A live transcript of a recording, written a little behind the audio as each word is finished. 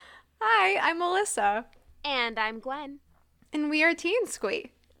Hi, I'm Melissa. And I'm Gwen. And we are Teen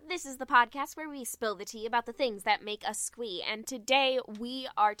Squee. This is the podcast where we spill the tea about the things that make us squee. And today we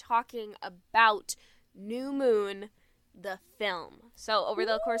are talking about New Moon, the film. So over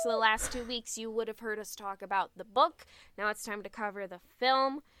the course of the last 2 weeks, you would have heard us talk about the book. Now it's time to cover the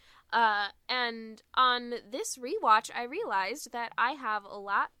film. And on this rewatch, I realized that I have a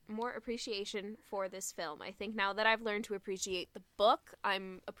lot more appreciation for this film. I think now that I've learned to appreciate the book,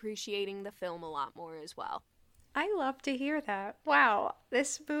 I'm appreciating the film a lot more as well. I love to hear that. Wow,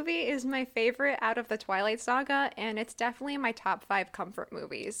 this movie is my favorite out of the Twilight Saga, and it's definitely in my top 5 comfort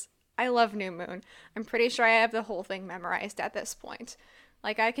movies. I love New Moon. I'm pretty sure I have the whole thing memorized at this point.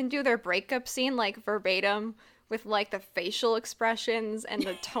 Like, I can do their breakup scene, like, verbatim, with, like, the facial expressions and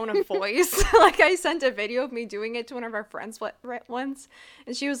the tone of voice. Like, I sent a video of me doing it to one of our friends once,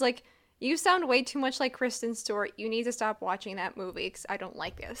 and she was like, "You sound way too much like Kristen Stewart. You need to stop watching that movie because I don't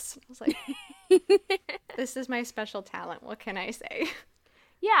like this." I was like, this is my special talent. What can I say?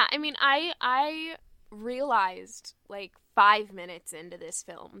 Yeah, I mean, I realized, like, 5 minutes into this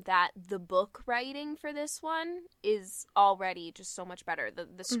film that the book writing for this one is already just so much better.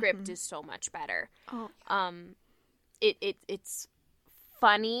 The script is so much better. Oh. It's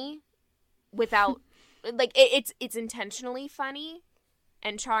funny without like it's intentionally funny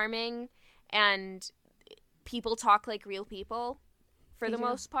and charming, and people talk like real people for the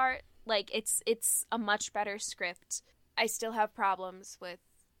most part. Like, it's a much better script. I still have problems with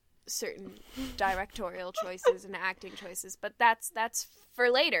certain directorial choices and acting choices, but that's for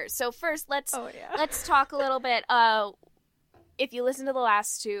later. So first, let's talk a little bit. If you listen to the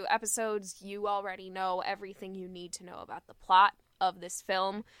last 2 episodes, you already know everything you need to know about the plot of this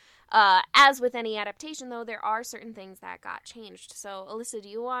film. As with any adaptation, though, there are certain things that got changed. So, Alyssa, do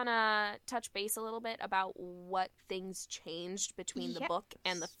you want to touch base a little bit about what things changed between the book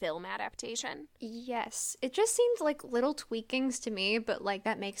and the film adaptation? Yes. It just seemed like little tweakings to me, but, like,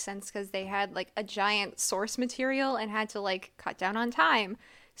 that makes sense because they had, like, a giant source material and had to, like, cut down on time.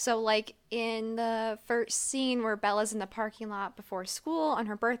 So, like, in the first scene where Bella's in the parking lot before school on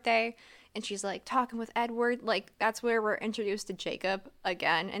her birthday, and she's, like, talking with Edward, like, that's where we're introduced to Jacob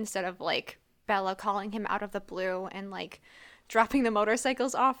again, instead of, like, Bella calling him out of the blue and, like, dropping the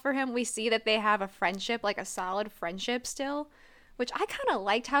motorcycles off for him. We see that they have a friendship, like, a solid friendship still, which I kind of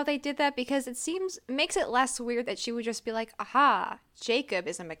liked how they did that because it makes it less weird that she would just be like, aha, Jacob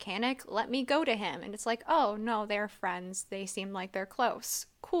is a mechanic, let me go to him. And it's like, oh, no, they're friends. They seem like they're close.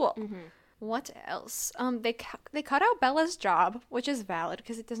 Cool. Mm-hmm. What else? They cut out Bella's job, which is valid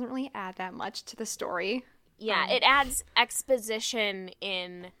because it doesn't really add that much to the story. Yeah, it adds exposition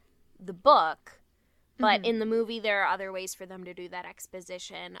in the book, but in the movie there are other ways for them to do that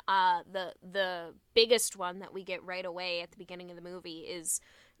exposition. The biggest one that we get right away at the beginning of the movie is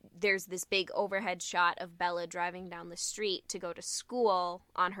there's this big overhead shot of Bella driving down the street to go to school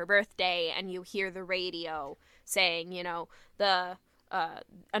on her birthday, and you hear the radio saying, you know,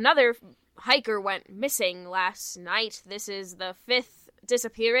 another hiker went missing last night. This is the 5th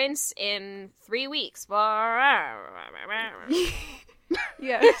disappearance in 3 weeks.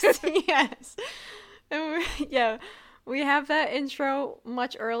 Yes, yes. Yeah, we have that intro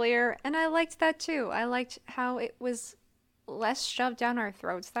much earlier, and I liked that too. I liked how it was less shoved down our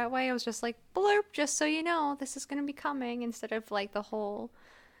throats that way. I was just like, blurb, just so you know, this is going to be coming, instead of, like, the whole,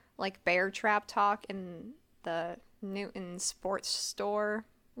 like, bear trap talk in the Newton sports store.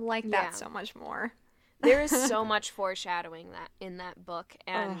 Like that so much more. There is so much foreshadowing that in that book,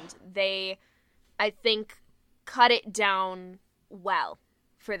 and they, I think, cut it down well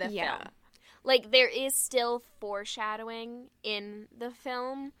for the film. Like, there is still foreshadowing in the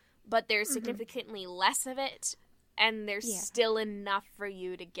film, but there's significantly less of it, and there's still enough for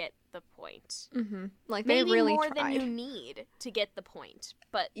you to get the point. Like, maybe they really more tried. than you need to get the point,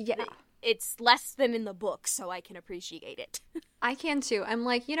 but it's less than in the book, so I can appreciate it. I can too. I'm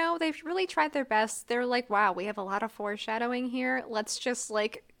like, you know, they've really tried their best. They're like, wow, we have a lot of foreshadowing here. Let's just,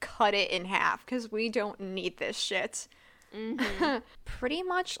 like, cut it in half because we don't need this shit. Pretty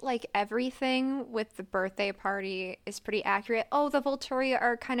much, like, everything with the birthday party is pretty accurate. Oh, the Volturi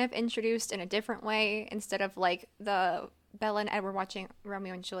are kind of introduced in a different way. Instead of, like, the Bella and Edward watching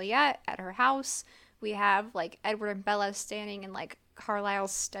Romeo and Juliet at her house, we have, like, Edward and Bella standing in, like,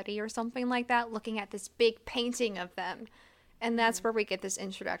 Carlisle's study or something like that, looking at this big painting of them. And that's where we get this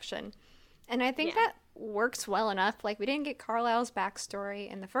introduction. And I think that works well enough. Like, we didn't get Carlisle's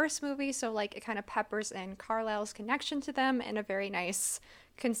backstory in the first movie, so, like, it kind of peppers in Carlisle's connection to them in a very nice,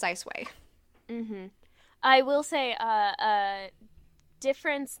 concise way. I will say a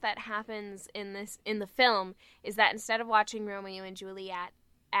difference that happens in the film is that instead of watching Romeo and Juliet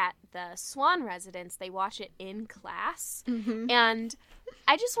at the Swan residence. They watch it in class. Mm-hmm. And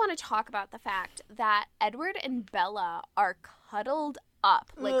I just want to talk about the fact that Edward and Bella are cuddled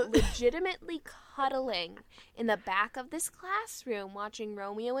up, like legitimately cuddling in the back of this classroom watching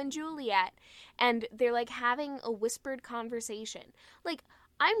Romeo and Juliet. And they're like having a whispered conversation. Like,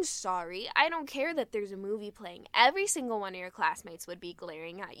 I'm sorry, I don't care that there's a movie playing. Every single one of your classmates would be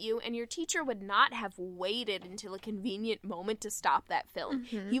glaring at you, and your teacher would not have waited until a convenient moment to stop that film.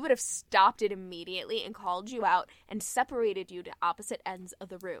 Mm-hmm. He would have stopped it immediately and called you out and separated you to opposite ends of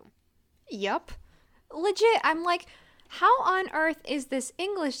the room. Yup. Legit, I'm like, how on earth is this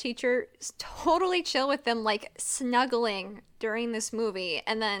English teacher totally chill with them, like, snuggling during this movie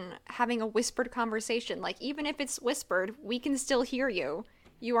and then having a whispered conversation? Like, even if it's whispered, we can still hear you.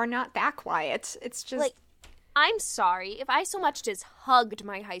 You are not that quiet. It's just... Like, I'm sorry. If I so much as hugged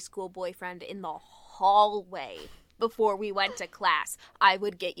my high school boyfriend in the hallway before we went to class, I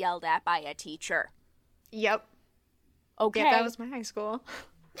would get yelled at by a teacher. Yep. Okay. Yeah, that was my high school.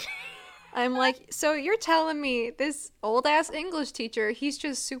 I'm like, so you're telling me this old-ass English teacher, he's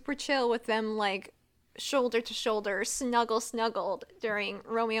just super chill with them, like, shoulder to shoulder, snuggled during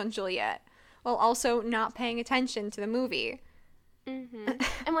Romeo and Juliet, while also not paying attention to the movie. Mm-hmm.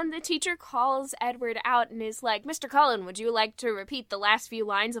 And when the teacher calls Edward out and is like, Mr. Cullen, would you like to repeat the last few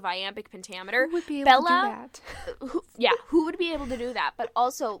lines of iambic pentameter? Who would be able to do that? Who would be able to do that? But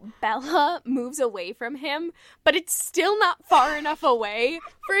also, Bella moves away from him, but it's still not far enough away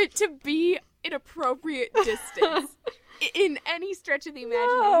for it to be an appropriate distance in any stretch of the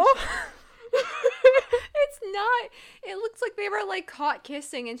imagination. No. It's not. It looks like they were like caught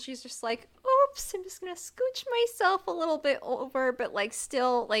kissing and she's just like, oops, I'm just gonna scooch myself a little bit over, but like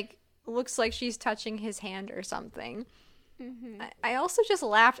still like looks like she's touching his hand or something. Mm-hmm. I also just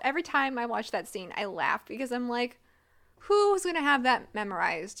laughed every time I watched that scene. I laughed because I'm like, who's gonna have that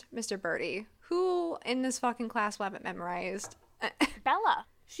memorized, Mr. Birdie? Who in this fucking class will have it memorized? Bella.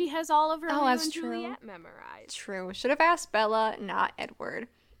 She has all of Romeo and true. Juliet memorized. True. Should have asked Bella, not Edward.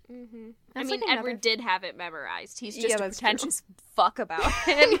 Mm-hmm. I mean, like Edward did have it memorized. He's just a pretentious true. fuck about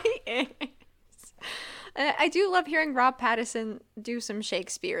it. He is. I do love hearing Rob Pattinson do some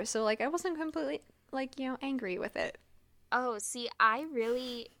Shakespeare, so like I wasn't completely like, you know, angry with it. Oh, see, I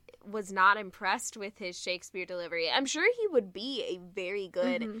really was not impressed with his Shakespeare delivery. I'm sure he would be a very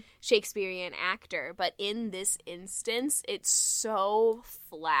good Shakespearean actor, but in this instance, it's so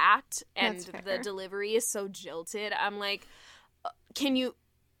flat and the delivery is so jilted. I'm like, can you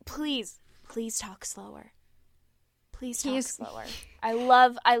please talk slower? Please talk slower. I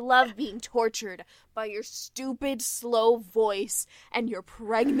love being tortured by your stupid slow voice and your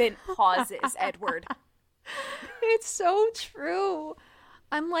pregnant pauses, Edward. It's so true.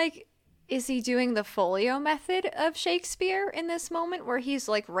 I'm like, is he doing the folio method of Shakespeare in this moment where he's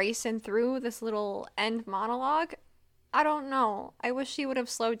like racing through this little end monologue? I don't know. I wish he would have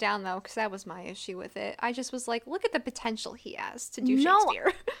slowed down, though, because that was my issue with it. I just was like, look at the potential he has to do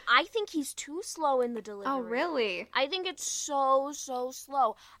Shakespeare. I think he's too slow in the delivery. Oh, really? I think it's so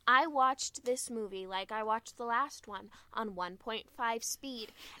slow. I watched this movie, like I watched the last one, on 1.5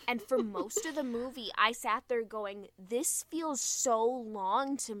 speed. And for most of the movie, I sat there going, this feels so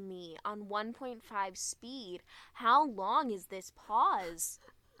long to me on 1.5 speed. How long is this pause?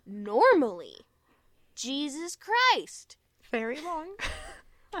 Normally. Jesus Christ. Very long.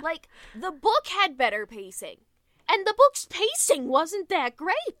 Like, the book had better pacing. And the book's pacing wasn't that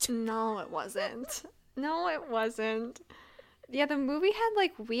great. No, it wasn't. Yeah, the movie had,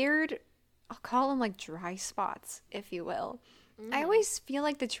 like, weird, I'll call them, like, dry spots, if you will. I always feel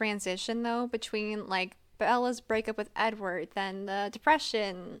like the transition, though, between, like, Bella's breakup with Edward, then the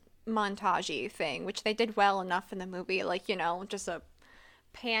depression montage-y thing, which they did well enough in the movie, like, you know, just a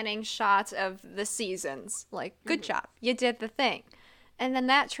panning shot of the seasons. Like, good job. You did the thing. And then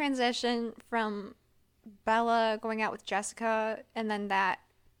that transition from Bella going out with Jessica and then that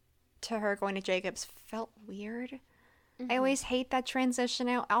to her going to Jacob's felt weird. I always hate that transition.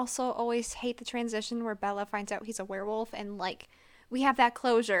 I also always hate the transition where Bella finds out he's a werewolf and, like, we have that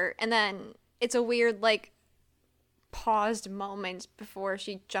closure and then it's a weird, like, paused moment before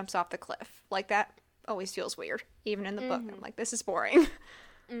she jumps off the cliff. Like, that always feels weird, even in the book. I'm like, this is boring.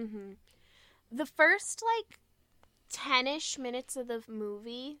 The first, like, 10-ish minutes of the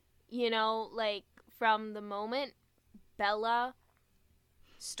movie, you know, like, from the moment Bella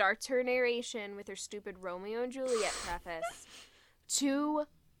starts her narration with her stupid Romeo and Juliet preface to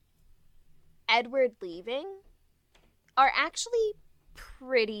Edward leaving are actually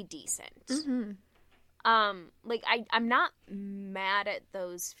pretty decent. Like, I'm not mad at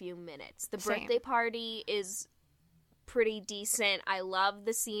those few minutes. The birthday party is pretty decent. I love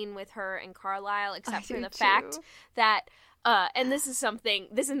the scene with her and Carlisle, except for the too. fact that, and this is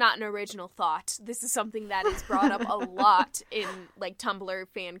not an original thought. This is something that is brought up a lot in, like, Tumblr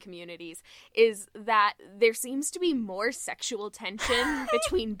fan communities, is that there seems to be more sexual tension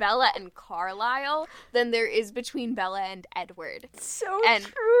between Bella and Carlisle than there is between Bella and Edward. So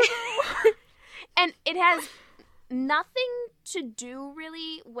true. And it has nothing to do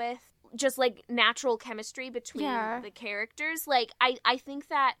really with just, like, natural chemistry between the characters. Like, I think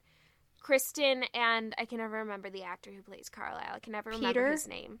that Kristen and I can never remember the actor who plays Carlisle. I can never remember his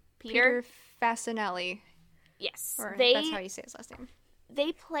name. Peter Fasinelli. Yes. That's how you say his last name.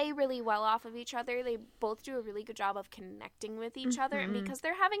 They play really well off of each other. They both do a really good job of connecting with each other. And because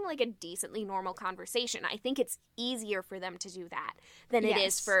they're having, like, a decently normal conversation, I think it's easier for them to do that than it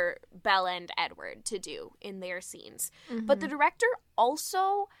is for Bella and Edward to do in their scenes. But the director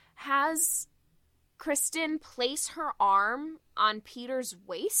also has Kristen place her arm on Peter's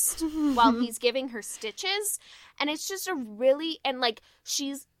waist while he's giving her stitches, and it's just a really, and, like,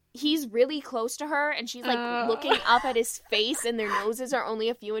 he's really close to her, and she's, like, looking up at his face, and their noses are only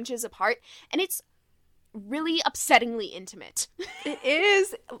a few inches apart, and it's really upsettingly intimate. It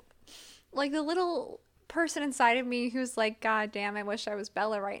is. Like, the little person inside of me who's like, God damn, I wish I was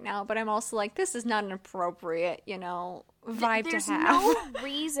Bella right now, but I'm also like, this is not an appropriate, vibe to have. There's no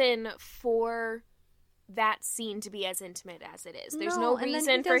reason for that scene to be as intimate as it is. There's no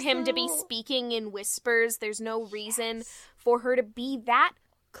reason for him to be speaking in whispers. There's no reason for her to be that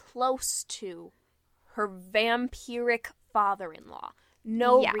close to her vampiric father-in-law.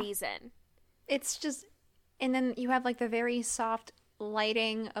 No reason. It's just, and then you have, like, the very soft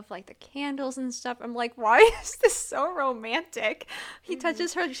lighting of, like, the candles and stuff. I'm like, why is this so romantic? He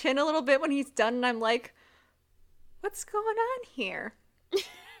touches her chin a little bit when he's done, and I'm like, what's going on here?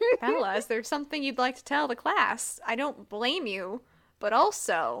 Bella, is there something you'd like to tell the class? I don't blame you, but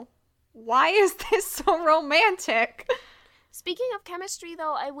also, why is this so romantic? Speaking of chemistry,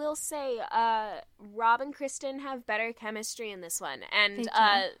 though, I will say Rob and Kristen have better chemistry in this one. And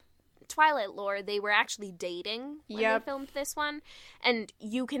Twilight lore, they were actually dating when they filmed this one. And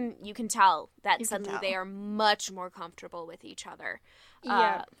you can tell that suddenly they are much more comfortable with each other.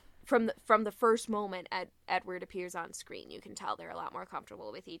 From the first moment Edward appears on screen, you can tell they're a lot more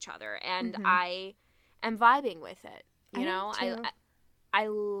comfortable with each other, and I am vibing with it. I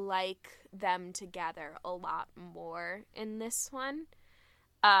like them together a lot more in this one.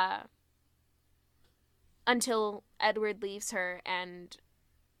 Until Edward leaves her and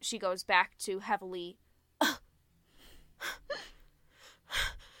she goes back to heavily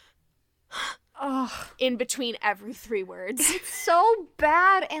in between every 3 words. It's so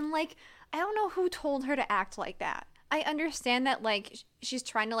bad, and, like, I don't know who told her to act like that. I understand that, like, she's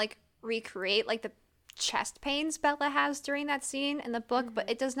trying to, like, recreate, like, the chest pains Bella has during that scene in the book, but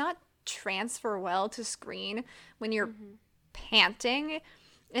it does not transfer well to screen when you're panting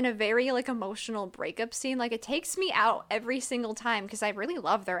in a very, like, emotional breakup scene. Like, it takes me out every single time, because I really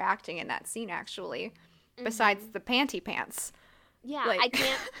love their acting in that scene, actually, besides the panty pants. Yeah, like... I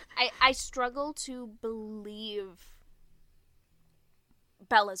can't. I struggle to believe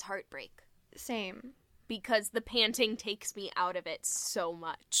Bella's heartbreak. Same. Because the panting takes me out of it so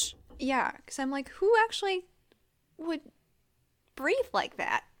much. Yeah, because I'm like, who actually would breathe like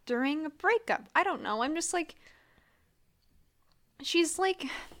that during a breakup? I don't know. I'm just like, she's like,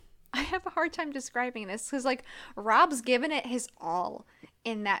 I have a hard time describing this, because, like, Rob's given it his all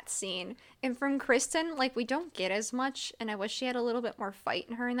in that scene. And from Kristen, like, we don't get as much, and I wish she had a little bit more fight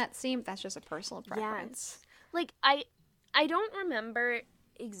in her in that scene, but that's just a personal preference. Yes. Like, I don't remember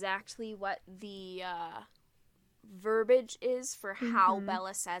exactly what the verbiage is for how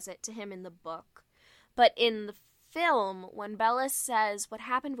Bella says it to him in the book. But in the film, when Bella says, what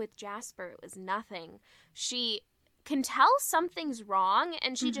happened with Jasper, it was nothing, she can tell something's wrong,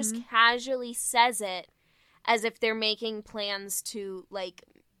 and she just casually says it as if they're making plans to, like,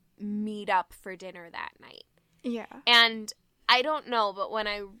 meet up for dinner that night. Yeah. And I don't know, but when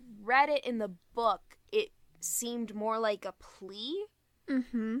I read it in the book, it seemed more like a plea.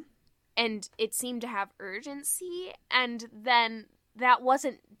 And it seemed to have urgency, and then that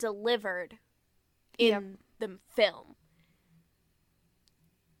wasn't delivered in the film.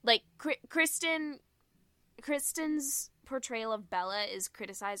 Like, Kristen's portrayal of Bella is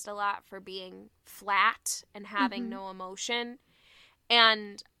criticized a lot for being flat and having no emotion.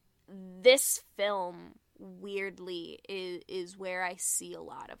 And this film, weirdly, is where I see a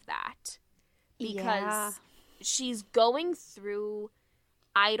lot of that. Because she's going through,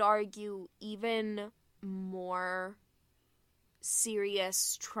 I'd argue, even more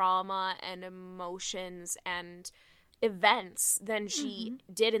serious trauma and emotions and events than she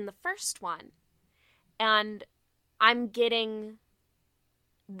did in the first one. And I'm getting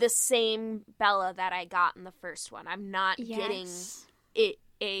the same Bella that I got in the first one. I'm not getting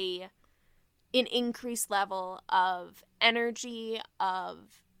an increased level of energy, of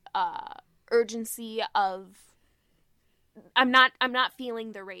urgency, of I'm not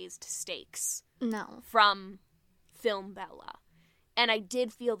feeling the raised stakes. No. From film Bella. And I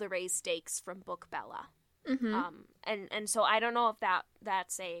did feel the raised stakes from book Bella. And so I don't know if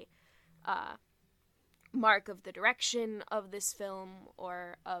that's a mark of the direction of this film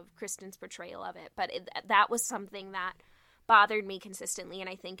or of Kristen's portrayal of it, but that was something that bothered me consistently, and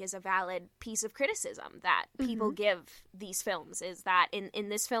I think is a valid piece of criticism that people give these films, is that in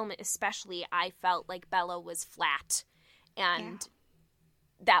this film especially, I felt like Bella was flat, and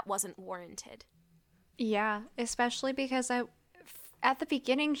that wasn't warranted. Yeah, especially because at the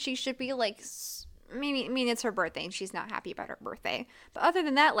beginning she should be like, I mean, it's her birthday and she's not happy about her birthday. But other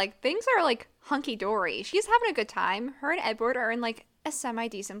than that, like, things are, like, hunky-dory. She's having a good time. Her and Edward are in, like, a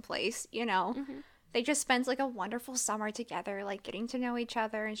semi-decent place, you know. They just spent, like, a wonderful summer together, like, getting to know each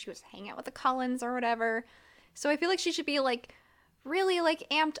other. And she was hanging out with the Cullens or whatever. So I feel like she should be, like, really, like,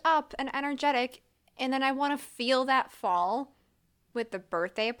 amped up and energetic. And then I want to feel that fall with the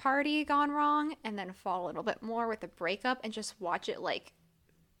birthday party gone wrong. And then fall a little bit more with the breakup and just watch it, like,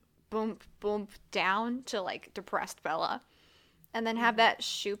 boom, boom, down to, like, depressed Bella. And then have that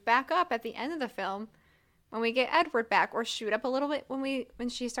shoot back up at the end of the film when we get Edward back, or shoot up a little bit when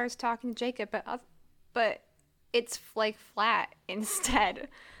she starts talking to Jacob. But it's, like, flat instead,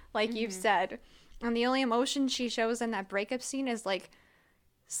 like you've said. And the only emotion she shows in that breakup scene is, like,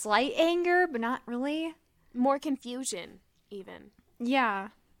 slight anger, but not really. More confusion, even. Yeah.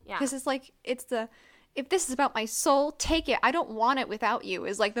 Because it's, like, if this is about my soul, take it. I don't want it without you,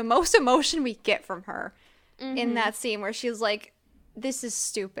 is, like, the most emotion we get from her in that scene where she's like, this is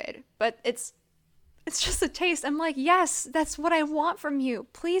stupid, but it's just a taste. I'm like, yes, that's what I want from you.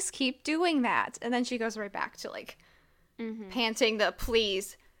 Please keep doing that. And then she goes right back to, like, panting the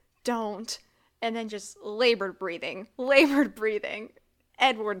please don't, and then just labored breathing.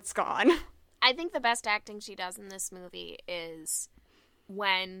 Edward's gone. I think the best acting she does in this movie is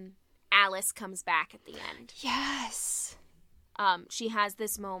when Alice comes back at the end. Yes. She has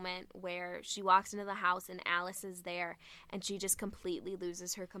this moment where she walks into the house and Alice is there, and she just completely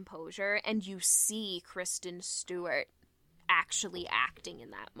loses her composure, and you see Kristen Stewart actually acting in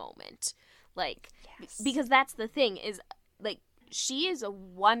that moment. Like, because that's the thing, is, like, she is a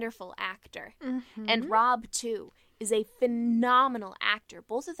wonderful actor, and Rob, too, is a phenomenal actor.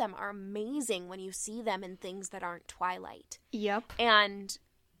 Both of them are amazing when you see them in things that aren't Twilight. Yep. And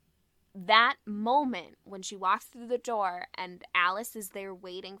that moment when she walks through the door and Alice is there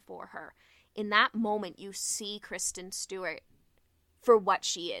waiting for her, in that moment you see Kristen Stewart for what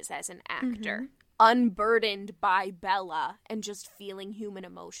she is as an actor, unburdened by Bella and just feeling human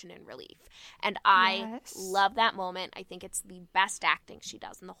emotion and relief. And I love that moment. I think it's the best acting she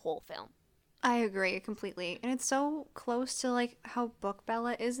does in the whole film. I agree completely. And it's so close to, like, how book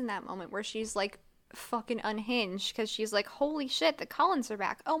Bella is in that moment where she's, like, fucking unhinged because she's like, holy shit, the Cullens are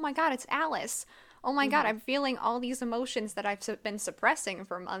back. Oh my god, it's Alice. Oh my god, I'm feeling all these emotions that I've been suppressing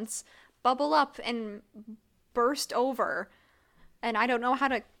for months bubble up and burst over, and I don't know how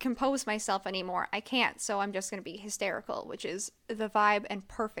to compose myself anymore. I can't, so I'm just gonna be hysterical, which is the vibe and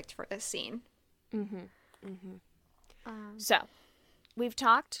perfect for this scene. So we've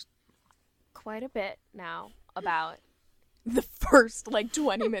talked quite a bit now about the first, like,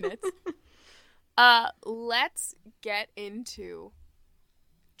 20 minutes. Let's get into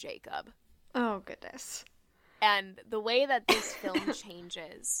Jacob. Oh, goodness. And the way that this film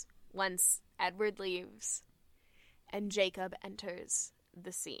changes once Edward leaves and Jacob enters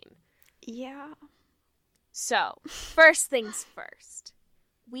the scene. Yeah. So, first things first.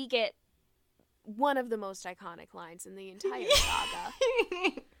 We get one of the most iconic lines in the entire saga.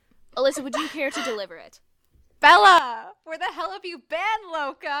 Alyssa, would you care to deliver it? Bella, where the hell have you been,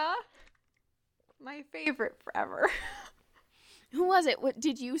 Loca? My favorite forever. Who was it? What,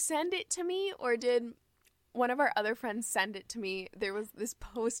 did you send it to me, or did one of our other friends send it to me? There was this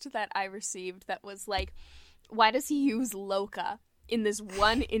post that I received that was like, why does he use Loca in this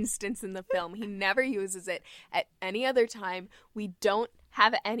one instance in the film? He never uses it at any other time. We don't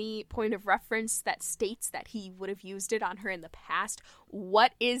have any point of reference that states that he would have used it on her in the past.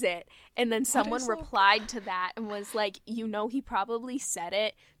 What is it? And then someone replied to that and was like, you know, he probably said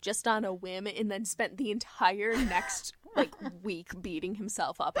it just on a whim and then spent the entire next, like, week beating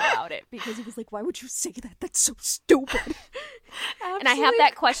himself up about it because he was like, why would you say that? That's so stupid. And I have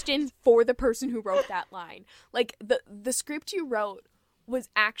that question for the person who wrote that line. Like, the script you wrote was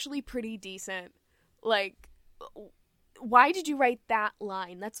actually pretty decent. Like, why did you write that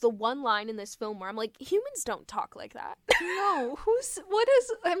line? That's the one line in this film where I'm like, humans don't talk like that. No,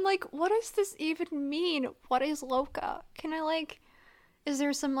 I'm like, what does this even mean? What is Loka? Is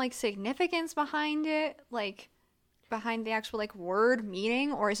there some, like, significance behind it? Like, behind the actual, like, word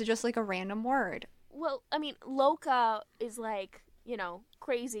meaning? Or is it just, like, a random word? Well, I mean, Loka is like,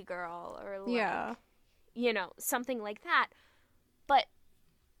 crazy girl or like, something like that. But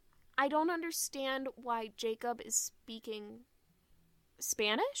I don't understand why Jacob is speaking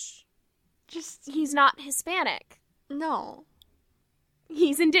Spanish. He's not Hispanic. No.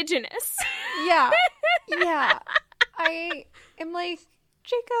 He's indigenous. Yeah. Yeah. I am like,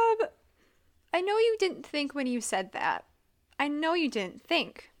 Jacob, I know you didn't think when you said that. I know you didn't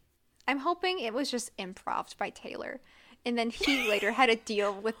think. I'm hoping it was just improv by Taylor. And then he later had to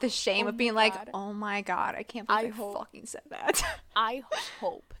deal with the shame of being like, oh my god, I can't believe I fucking said that. I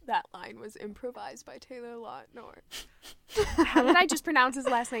hope that line was improvised by Taylor Lautner. How did I just pronounce his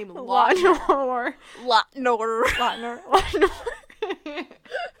last name? Lautner.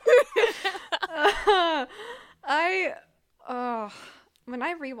 When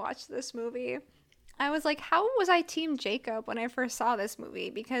I rewatched this movie, I was like, how was I Team Jacob when I first saw this movie?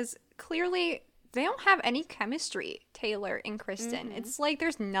 Because clearly they don't have any chemistry, Taylor and Kristen. Mm-hmm. It's like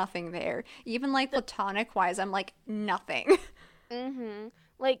there's nothing there. Even like platonic wise, I'm like, nothing. Mm-hmm.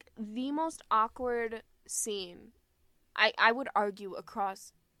 Like, the most awkward scene, I would argue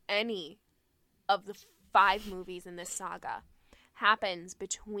across any of the 5 movies in this saga, happens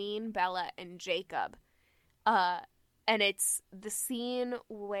between Bella and Jacob. And it's the scene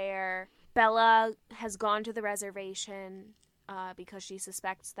where Bella has gone to the reservation because she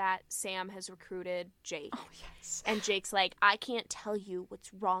suspects that Sam has recruited Jake. Oh, yes. And Jake's like, I can't tell you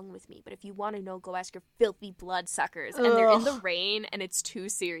what's wrong with me, but if you want to know, go ask your filthy bloodsuckers. And they're in the rain, and it's too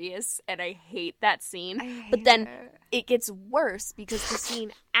serious, and I hate that scene. But then it gets worse because the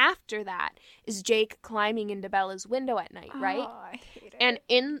scene after that is Jake climbing into Bella's window at night, right? Oh, I hate it. And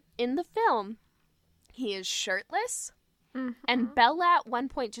in the film, he is shirtless, mm-hmm. and Bella at one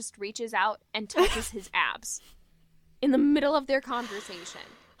point just reaches out and touches his abs in the middle of their conversation.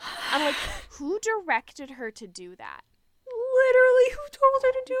 I'm like, who directed her to do that? Literally, who told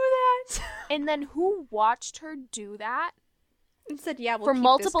her to do that? And then who watched her do that? And said, yeah, we'll for keep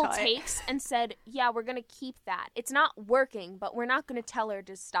multiple this cut. takes and said, yeah, we're going to keep that. It's not working, but we're not going to tell her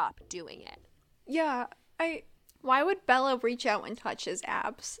to stop doing it. Yeah, why would Bella reach out and touch his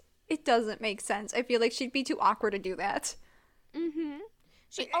abs? It doesn't make sense. I feel like she'd be too awkward to do that. Mm-hmm.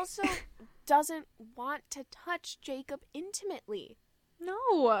 She also doesn't want to touch Jacob intimately.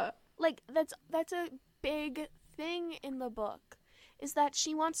 No. Like, that's a big thing in the book, is that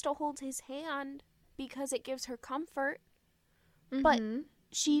she wants to hold his hand because it gives her comfort, mm-hmm. but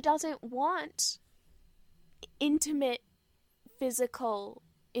she doesn't want intimate physical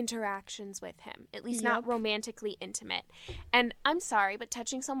interactions with him, at least not romantically intimate. And I'm sorry, but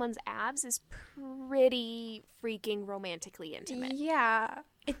touching someone's abs is pretty freaking romantically intimate. Yeah,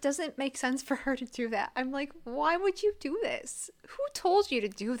 it doesn't make sense for her to do that. I'm like, why would you do this? Who told you to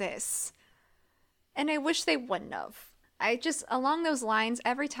do this? And I wish they wouldn't have. I just, along those lines,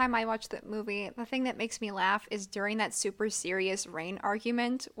 every time I watch that movie, the thing that makes me laugh is during that super serious Rain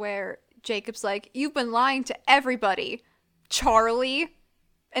argument where Jacob's like, you've been lying to everybody, Charlie.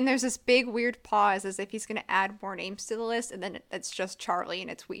 And there's this big weird pause as if he's going to add more names to the list, and then it's just Charlie,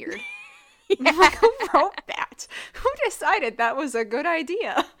 and it's weird. I'm like, who wrote that? Who decided that was a good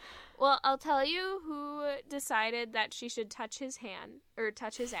idea? Well, I'll tell you who decided that she should touch his hand, or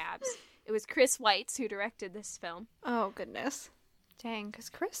touch his abs. It was Chris Weitz who directed this film. Oh, goodness. Dang, because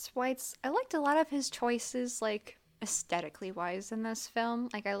Chris Weitz, I liked a lot of his choices, like, aesthetically wise in this film.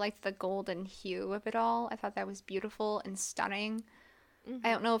 Like, I liked the golden hue of it all. I thought that was beautiful and stunning. Mm-hmm.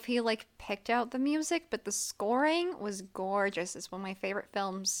 I don't know if he, like, picked out the music, but the scoring was gorgeous. It's one of my favorite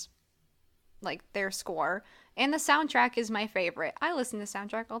films, like, their score. And the soundtrack is my favorite. I listen to the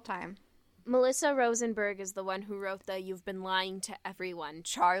soundtrack all the time. Melissa Rosenberg is the one who wrote the "You've been lying to everyone,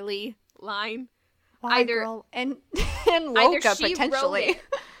 Charlie" line. Why, girl? And Loka, potentially.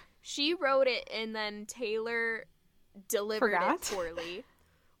 She wrote it, and then Taylor delivered it poorly.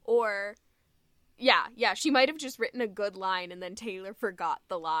 Or... Yeah, she might have just written a good line and then Taylor forgot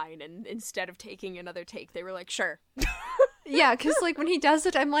the line, and instead of taking another take, they were like, sure. Yeah, because, like, when he does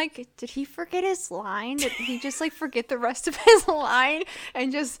it, I'm like, did he forget his line? Did he just, like, forget the rest of his line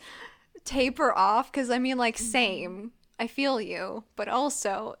and just taper off? Because, I mean, like, same. I feel you. But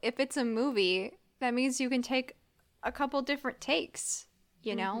also, if it's a movie, that means you can take a couple different takes,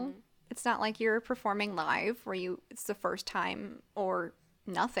 you know? It's not like you're performing live where it's the first time or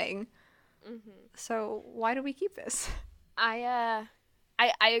nothing. So why do we keep this? I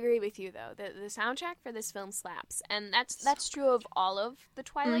agree with you though. The soundtrack for this film slaps, and that's true of all of the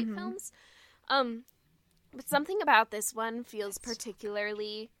Twilight films. But something about this one feels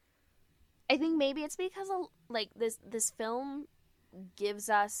particularly. I think maybe it's because like this film gives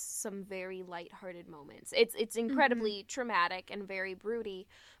us some very lighthearted moments. It's incredibly traumatic and very broody,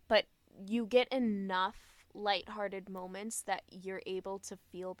 but you get enough lighthearted moments that you're able to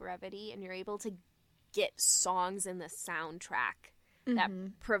feel brevity, and you're able to get songs in the soundtrack that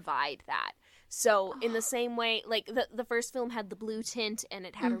provide that. So in the same way, like the first film had the blue tint and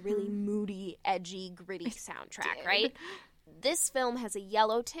it had a really moody, edgy, gritty soundtrack, right? This film has a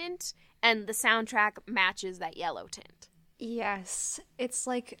yellow tint and the soundtrack matches that yellow tint. Yes. It's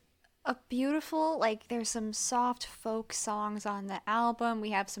like a beautiful, like there's some soft folk songs on the album.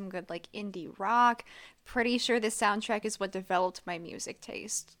 We have some good like indie rock. Pretty sure this soundtrack is what developed my music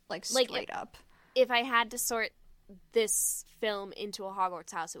taste, like straight up. If I had to sort this film into a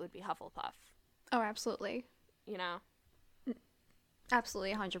Hogwarts house, it would be Hufflepuff. Oh, absolutely. You know?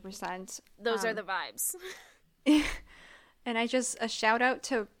 Absolutely, 100%. Those are the vibes. And a shout out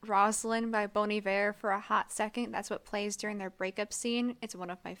to Rosalind by Bon Iver for a hot second. That's what plays during their breakup scene. It's one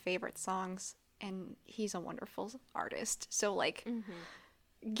of my favorite songs, and he's a wonderful artist. So, like,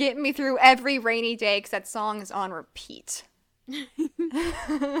 get me through every rainy day because that song is on repeat.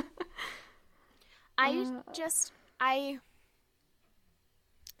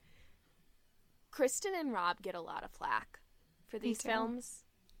 Kristen and Rob get a lot of flack for these films.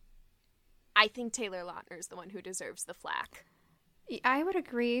 I think Taylor Lautner is the one who deserves the flack. I would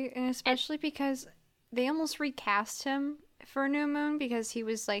agree, and especially because they almost recast him for New Moon because he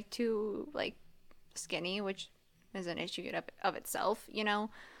was like too like skinny, which is an issue of itself, you know.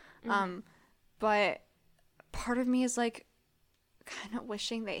 But part of me is like kind of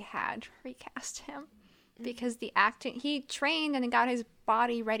wishing they had recast him because the acting, he trained and got his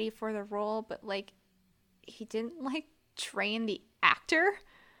body ready for the role, but like he didn't like train the actor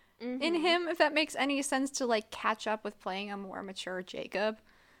in him, if that makes any sense, to like catch up with playing a more mature Jacob.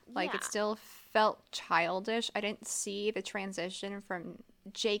 Like it still felt childish. I didn't see the transition from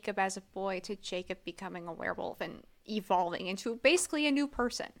Jacob as a boy to Jacob becoming a werewolf and evolving into basically a new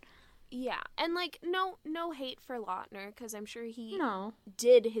person. Yeah, and like no hate for Lautner, because I'm sure he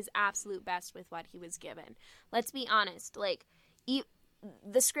did his absolute best with what he was given. Let's be honest, like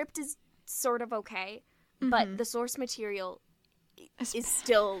the script is sort of okay, but the source material is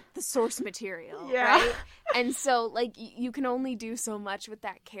still the source material, right? And so like you can only do so much with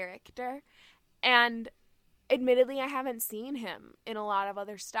that character, and admittedly I haven't seen him in a lot of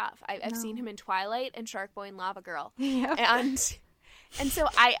other stuff. I've seen him in Twilight and Shark Boy and Lava Girl, and so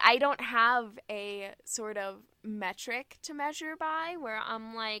I don't have a sort of metric to measure by where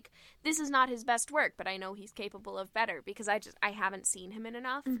I'm like, this is not his best work, but I know he's capable of better, because I haven't seen him in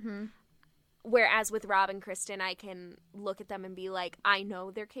enough. Whereas with Rob and Kristen, I can look at them and be like, I know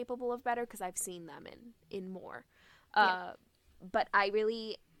they're capable of better because I've seen them in more. But I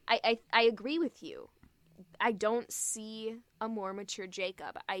agree with you. I don't see a more mature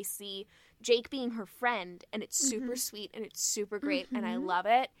Jacob. I see Jake being her friend, and it's super sweet and it's super great, and I love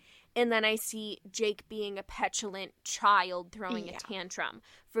it. And then I see Jake being a petulant child throwing a tantrum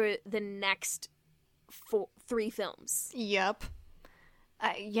for the next 3 films. Yep.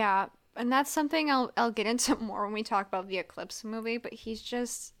 Yeah. And that's something I'll get into more when we talk about the Eclipse movie, but he's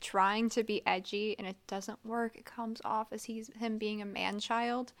just trying to be edgy and it doesn't work. It comes off as him being a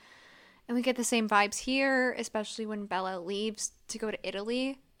man-child. And we get the same vibes here, especially when Bella leaves to go to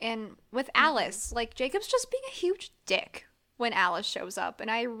Italy. And with Alice, like Jacob's just being a huge dick when Alice shows up,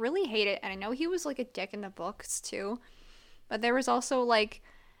 and I really hate it. And I know he was like a dick in the books too, but there was also like,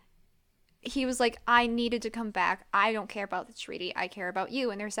 he was like, I needed to come back. I don't care about the treaty. I care about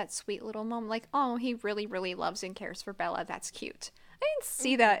you. And there's that sweet little moment like, oh, he really, really loves and cares for Bella. That's cute. I didn't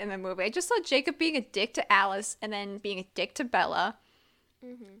see that in the movie. I just saw Jacob being a dick to Alice and then being a dick to Bella.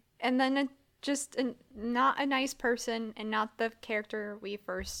 And then not a nice person and not the character we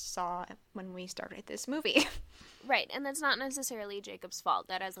first saw when we started this movie. Right. And that's not necessarily Jacob's fault.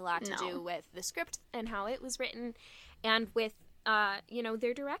 That has a lot to do with the script and how it was written, and with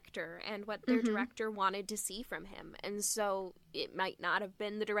their director and what their director wanted to see from him. And so it might not have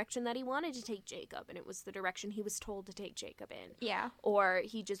been the direction that he wanted to take Jacob, and it was the direction he was told to take Jacob in. Yeah. Or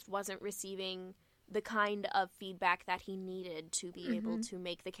he just wasn't receiving the kind of feedback that he needed to be able to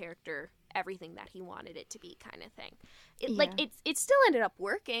make the character everything that he wanted it to be, kind of thing. It still ended up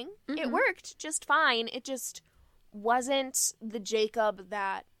working. It worked just fine. It just wasn't the Jacob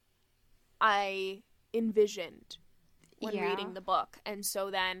that I envisioned when reading the book. And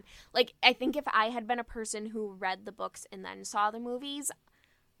so then, like, I think if I had been a person who read the books and then saw the movies,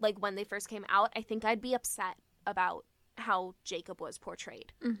 like, when they first came out, I think I'd be upset about how Jacob was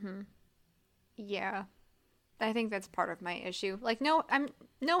portrayed. Mm-hmm. Yeah. I think that's part of my issue. Like, no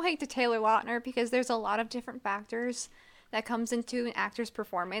hate to Taylor Lautner, because there's a lot of different factors that comes into an actor's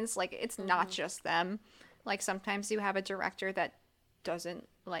performance. Like, it's not just them. Like, sometimes you have a director that doesn't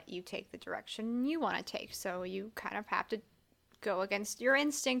let you take the direction you want to take, so you kind of have to go against your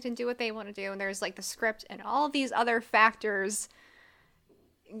instinct and do what they want to do. And there's, like, the script and all these other factors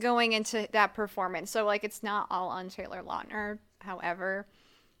going into that performance. So, like, it's not all on Taylor Lautner. However,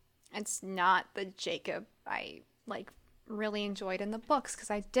 it's not the Jacob I, like, really enjoyed in the books,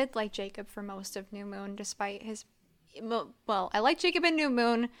 because I did like Jacob for most of New Moon, despite his... Well, I like Jacob in New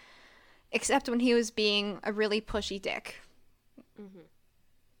Moon, except when he was being a really pushy dick. Mm-hmm.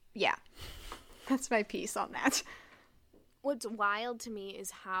 Yeah. That's my piece on that. What's wild to me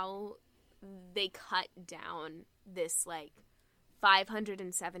is how they cut down this, like,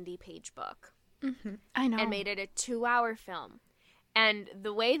 570-page book. Mm-hmm. I know. And made it a 2-hour film. And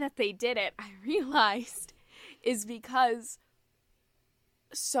the way that they did it, I realized, is because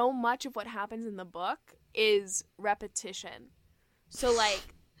so much of what happens in the book is repetition. So,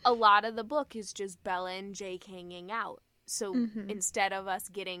 like, a lot of the book is just Bella and Jake hanging out. So instead of us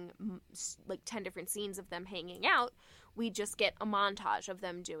getting, like, 10 different scenes of them hanging out, we just get a montage of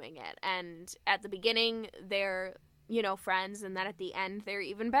them doing it. And at the beginning, they're, you know, friends. And then at the end, they're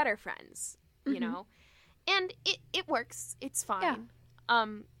even better friends, you know? And it works. It's fine. Yeah.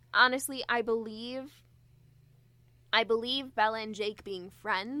 Honestly, I believe Bella and Jake being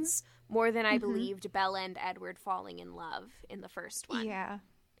friends more than I believed Bella and Edward falling in love in the first one. Yeah.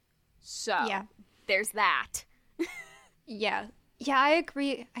 So, there's that. Yeah, I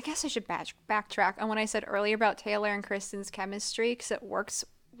agree. I guess I should backtrack on what I said earlier about Taylor and Kristen's chemistry, because it works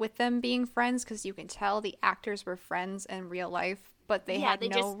with them being friends, because you can tell the actors were friends in real life, but they had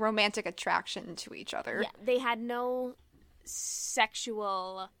no romantic attraction to each other. Yeah, they had no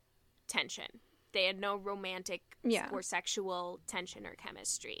sexual tension. They had no romantic or sexual tension or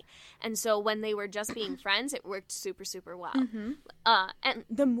chemistry. And so when they were just being friends, it worked super, super well. And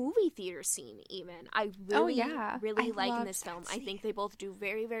the movie theater scene, even, I really, really like in this film. I think they both do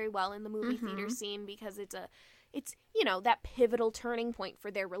very, very well in the movie theater scene, because it's you know, that pivotal turning point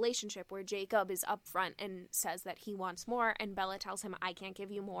for their relationship, where Jacob is upfront and says that he wants more, and Bella tells him, I can't give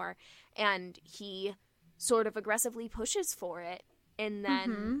you more. And he sort of aggressively pushes for it, and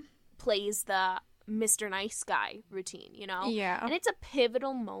then plays the Mr. Nice Guy routine, you know? Yeah. And it's a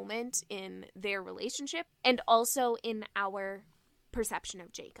pivotal moment in their relationship, and also in our perception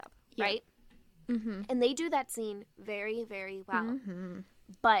of Jacob, right? And they do that scene very, very well.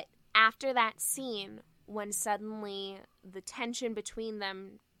 But after that scene, when suddenly the tension between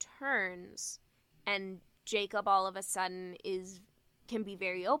them turns, and Jacob all of a sudden can be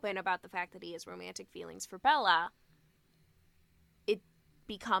very open about the fact that he has romantic feelings for Bella, it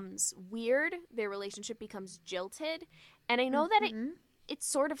becomes weird. Their relationship becomes jilted. And I know that it's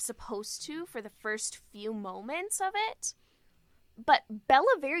sort of supposed to for the first few moments of it, but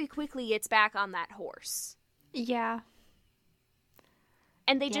Bella very quickly gets back on that horse. Yeah.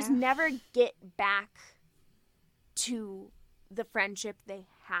 And they just never get back to the friendship they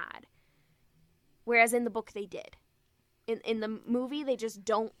had. Whereas in the book they did. In the movie, they just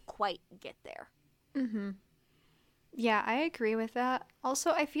don't quite get there. Yeah, I agree with that.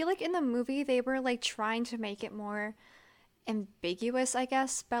 Also, I feel like in the movie they were, like, trying to make it more ambiguous, I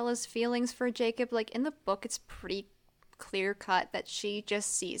guess, Bella's feelings for Jacob. Like, in the book, it's pretty clear cut that she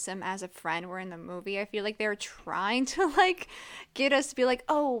just sees him as a friend, where in the movie I feel like they're trying to, like, get us to be like,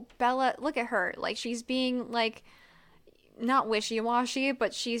 oh, Bella, look at her, like, she's being, like, not wishy-washy,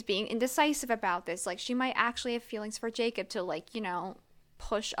 but she's being indecisive about this. Like, she might actually have feelings for Jacob, to, like, you know,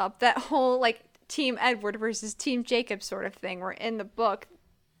 push up that whole, like, Team Edward versus Team Jacob sort of thing, where in the book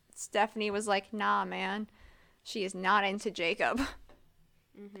Stephanie was like, nah, man, she is not into Jacob.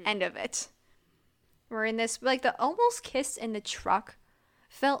 End of it. Where in this, like, the almost kiss in the truck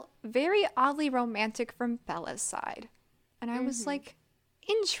felt very oddly romantic from Bella's side. And I was like,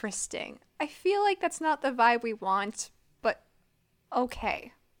 interesting. I feel like that's not the vibe we want, but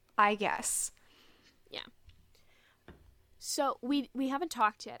okay, I guess. Yeah. So we haven't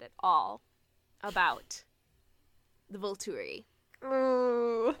talked yet at all about the Volturi.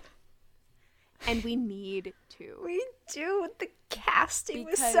 Ooh. And we need to. We do. The casting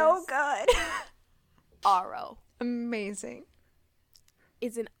was so good. Aro amazing.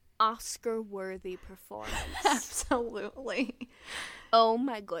 is an Oscar-worthy performance. Absolutely. Oh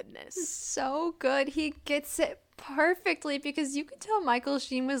my goodness. So good. He gets it perfectly because you could tell Michael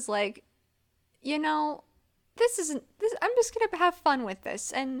Sheen was like, you know, this isn't this I'm just gonna have fun with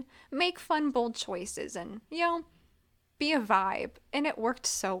this and make fun, bold choices and, you know, be a vibe. And it worked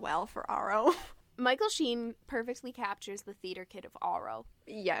so well for Aro. Michael Sheen perfectly captures the theater kid of Aro.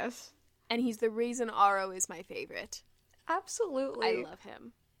 Yes. And he's the reason Aro is my favorite. Absolutely. I love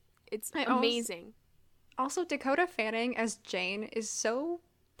him. It's amazing. Also, Dakota Fanning as Jane is so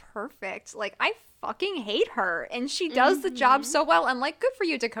perfect. Like, I fucking hate her, and she does the job so well. I'm like, good for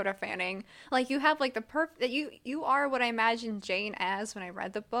you, Dakota Fanning. Like, you have like the perfect. You are what I imagined Jane as when I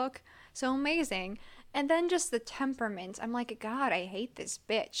read the book. So amazing. And then just the temperament. I'm like, God, I hate this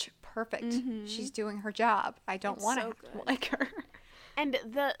bitch. Perfect. She's doing her job. I don't want to like her. And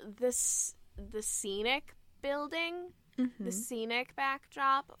the scenic building. The scenic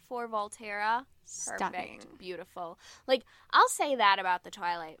backdrop for Volterra, Stunning. perfect, beautiful. Like, I'll say that about the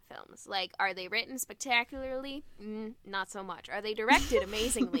Twilight films. Like, are they written spectacularly? Not so much. Are they directed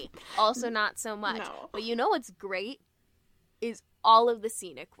amazingly? Also not so much. No. But you know what's great? Is all of the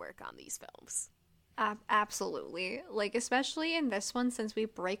scenic work on these films. Absolutely. Like, especially in this one, since we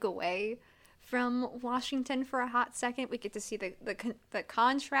break away from Washington for a hot second, we get to see the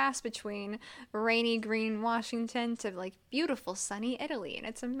contrast between rainy green Washington to like beautiful sunny Italy, and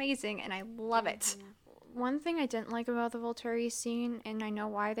it's amazing, and I love it. One thing I didn't like about the Volturi scene, and I know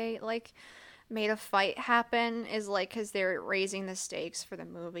why they like made a fight happen, is like because they're raising the stakes for the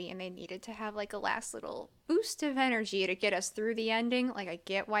movie, and they needed to have like a last little boost of energy to get us through the ending. Like, I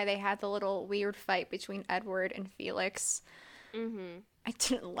get why they had the little weird fight between Edward and Felix. I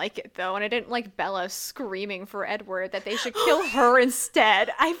didn't like it, though, and I didn't like Bella screaming for Edward that they should kill her instead.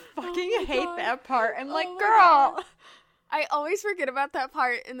 I fucking hate that part. I'm like, girl! I always forget about that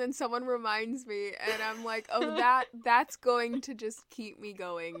part, and then someone reminds me, and I'm like, oh, that's going to just keep me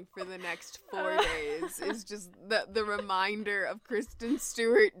going for the next 4 days, is just the reminder of Kristen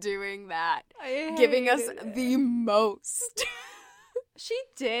Stewart doing that, giving us the most. She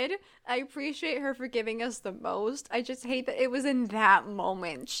did. I appreciate her for giving us the most. I just hate that it was in that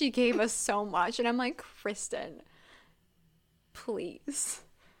moment. She gave us so much, and I'm like, Kristen, please.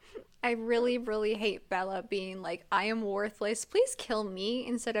 I really, really hate Bella being like, I am worthless. Please kill me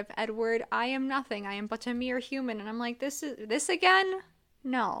instead of Edward. I am nothing. I am but a mere human. And I'm like, this again?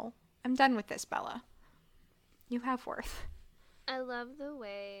 No. I'm done with this, Bella. You have worth. I love the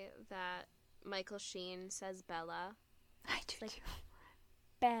way that Michael Sheen says Bella. I do like, too.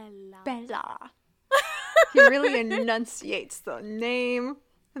 Bella. Bella. He really enunciates the name,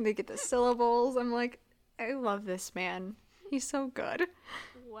 and they get the syllables. I'm like, I love this man. He's so good.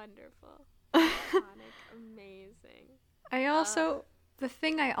 Wonderful. Iconic. Amazing. The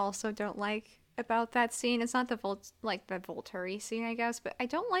thing I also don't like about that scene, it's not the Volturi scene, I guess, but I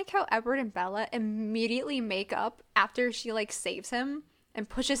don't like how Edward and Bella immediately make up after she like saves him and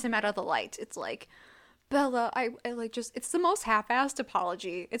pushes him out of the light. It's like, Bella, I like just, it's the most half-assed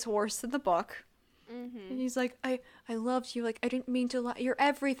apology. It's worse than the book. And he's like, I loved you. Like, I didn't mean to lie. You're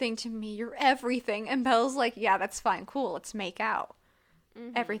everything to me. You're everything. And Bella's like, yeah, that's fine. Cool. Let's make out.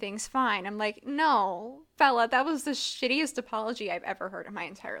 Everything's fine. I'm like, no, Bella, that was the shittiest apology I've ever heard in my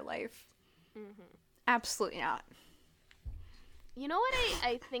entire life. Absolutely not. You know what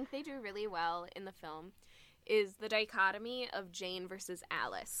I think they do really well in the film is the dichotomy of Jane versus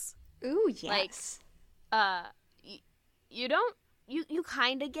Alice. Ooh, yes. Like, you don't, you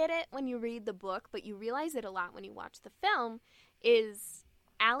kind of get it when you read the book, but you realize it a lot when you watch the film, is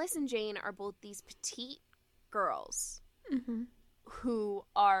Alice and Jane are both these petite girls who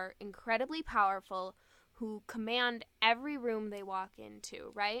are incredibly powerful, who command every room they walk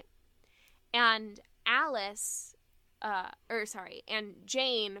into, right? And and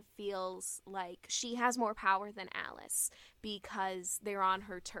Jane feels like she has more power than Alice because they're on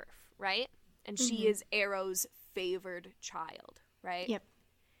her turf, right? And she is Arrow's favored child, right? Yep.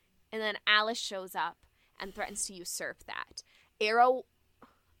 And then Alice shows up and threatens to usurp that. Arrow,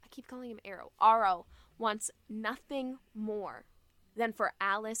 I keep calling him Arrow, Aro wants nothing more than for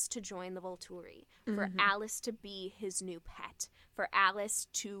Alice to join the Volturi, for Alice to be his new pet, for Alice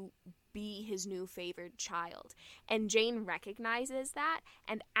to be his new favored child. And Jane recognizes that,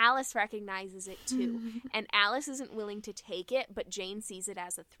 and Alice recognizes it too. And Alice isn't willing to take it, but Jane sees it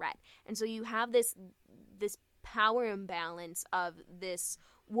as a threat. And so you have this power imbalance of this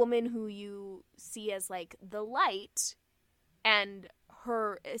woman who you see as like the light and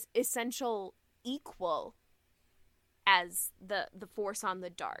her essential equal as the force on the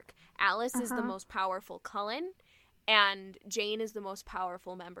dark. Alice is the most powerful Cullen, and Jane is the most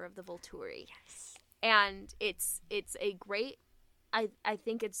powerful member of the Volturi. Yes. And it's a great, I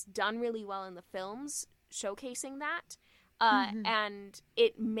think it's done really well in the films showcasing that, and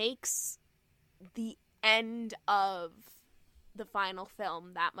it makes the end of the final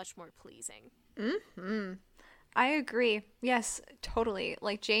film that much more pleasing. I agree. Yes, totally.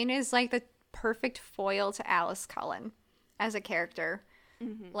 Like, Jane is like the perfect foil to Alice Cullen as a character.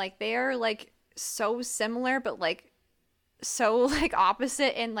 Like, they are like so similar, but like so like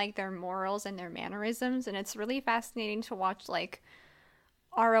opposite in like their morals and their mannerisms, and it's really fascinating to watch like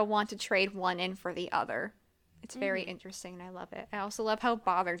Ara want to trade one in for the other. It's very interesting, and I love it. I also love how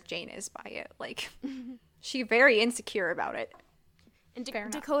bothered Jane is by it. Like, she's very insecure about it. And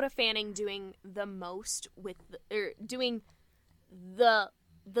Dakota Fanning doing the most with doing the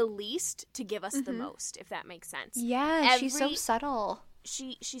least to give us the most, if that makes sense. Yeah, she's so subtle.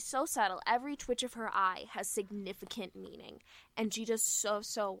 She's so subtle. Every twitch of her eye has significant meaning, and she does so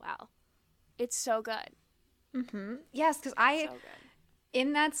well. It's so good. Yes, because So good.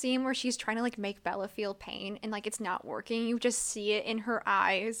 in that scene where she's trying to like make Bella feel pain and like it's not working, you just see it in her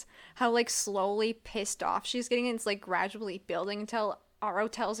eyes how like slowly pissed off she's getting, and it's like gradually building until Aro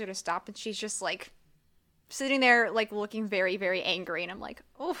tells her to stop, and she's just like sitting there like looking very, very angry, and I'm like,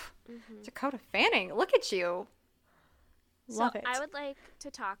 oof, Dakota Fanning, look at you. Love it. I would like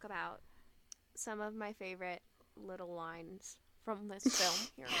to talk about some of my favorite little lines from this film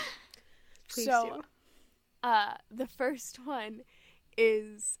here. Please do. The first one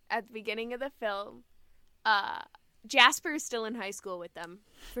is at the beginning of the film. Jasper is still in high school with them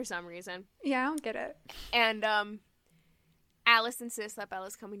for some reason. Yeah, I don't get it. And Alice insists that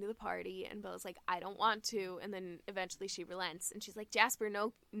Bella's coming to the party, and Bella's like, I don't want to. And then eventually she relents, and she's like, Jasper,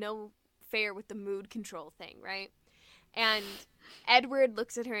 no fair with the mood control thing, right? And Edward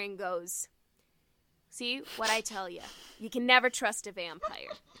looks at her and goes, see what I tell you. You can never trust a vampire.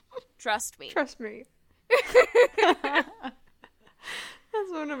 Trust me. Trust me.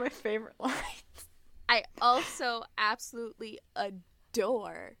 That's one of my favorite lines. I also absolutely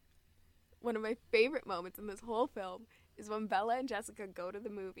adore one of my favorite moments in this whole film is when Bella and Jessica go to the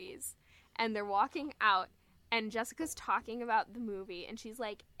movies and they're walking out and Jessica's talking about the movie and she's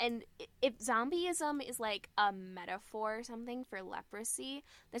like, and if zombieism is like a metaphor or something for leprosy,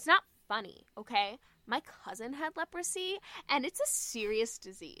 that's not funny, okay? My cousin had leprosy and it's a serious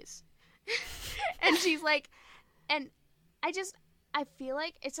disease. And she's like, and I feel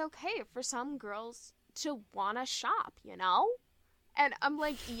like it's okay for some girls to want to shop, you know? And I'm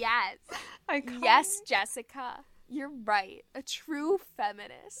like, yes. Yes, Jessica. You're right. A true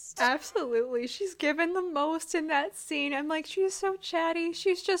feminist. Absolutely. She's given the most in that scene. I'm like, she's so chatty.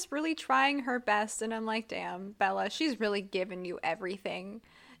 She's just really trying her best. And I'm like, damn, Bella, she's really giving you everything.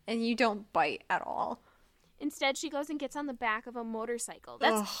 And you don't bite at all. Instead, she goes and gets on the back of a motorcycle.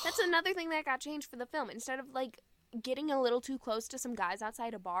 That's another thing that got changed for the film. Instead of, like, getting a little too close to some guys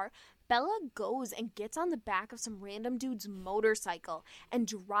outside a bar, Bella goes and gets on the back of some random dude's motorcycle and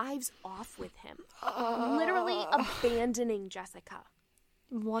drives off with him. Literally abandoning Jessica.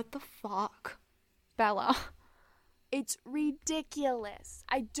 What the fuck? Bella. It's ridiculous.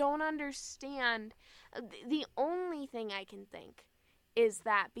 I don't understand. The only thing I can think is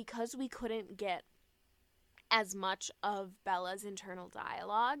that because we couldn't get as much of Bella's internal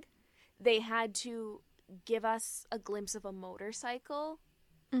dialogue, they had to give us a glimpse of a motorcycle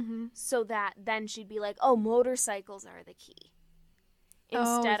so that then she'd be like, oh, motorcycles are the key.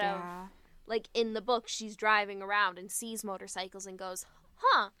 Instead of, like, in the book, she's driving around and sees motorcycles and goes,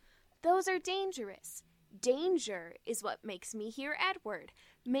 huh, those are dangerous. Danger is what makes me hear Edward.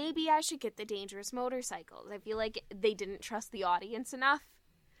 Maybe I should get the dangerous motorcycles. I feel like they didn't trust the audience enough.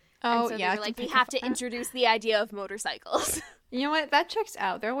 Oh, and so yeah. they were like, we have to introduce the idea of motorcycles. You know what? That checks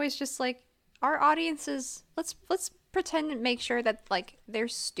out. They're always just like, our audiences, let's pretend and make sure that, like, they're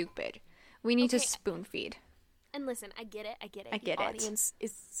stupid. We need to spoon feed. And listen, I get it. The audience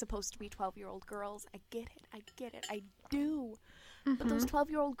is supposed to be 12-year-old girls. I get it. I do. But those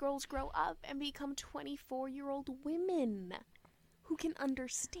 12-year-old girls grow up and become 24-year-old women who can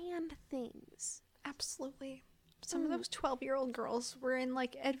understand things. Absolutely. Some of those 12-year-old girls were in,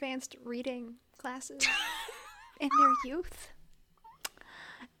 like, advanced reading classes in their youth.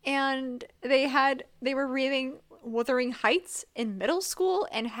 And they were reading Wuthering Heights in middle school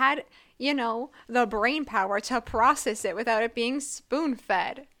and had, you know, the brain power to process it without it being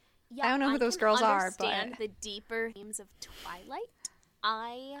spoon-fed. Yeah, I don't know who those girls are, but... I understand the deeper themes of Twilight.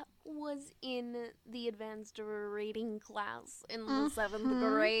 I was in the advanced reading class in the 7th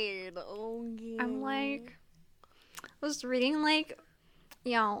grade. Okay. I'm like... I was reading, like,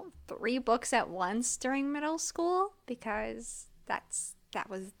 3 books at once during middle school because that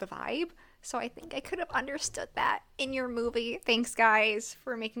was the vibe. So I think I could have understood that in your movie. Thanks, guys,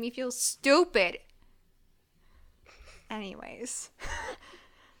 for making me feel stupid. Anyways.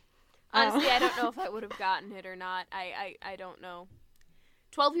 Honestly, I don't know if I would have gotten it or not. I don't know.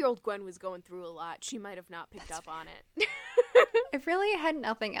 12-year-old Gwen was going through a lot. She might have not picked up on it. It really had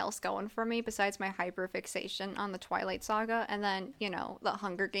nothing else going for me besides my hyperfixation on the Twilight Saga, and then, the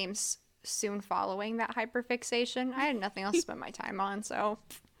Hunger Games soon following that hyperfixation. I had nothing else to spend my time on, so...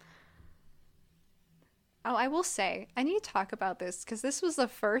 Oh, I will say, I need to talk about this because this was the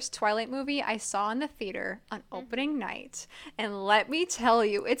first Twilight movie I saw in the theater on opening night. And let me tell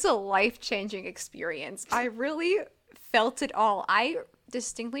you, it's a life-changing experience. I really felt it all. I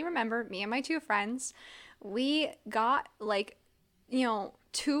distinctly remember me and my 2 friends, we got 2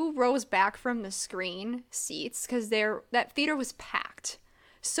 rows back from the screen seats because that theater was packed.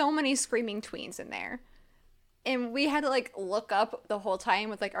 So many screaming tweens in there. And we had to look up the whole time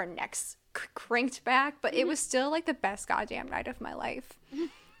with our necks cranked back, but it was still the best goddamn night of my life.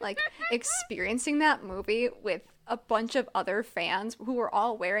 Experiencing that movie with a bunch of other fans who were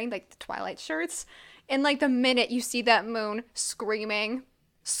all wearing the Twilight shirts, and the minute you see that moon screaming,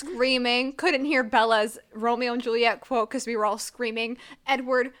 couldn't hear Bella's Romeo and Juliet quote because we were all screaming,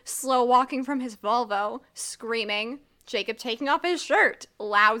 Edward slow walking from his Volvo, screaming, Jacob taking off his shirt,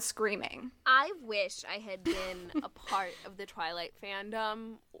 loud screaming. I wish I had been a part of the Twilight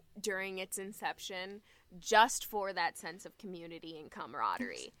fandom during its inception just for that sense of community and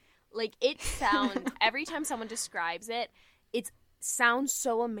camaraderie. It sounds, every time someone describes it, it sounds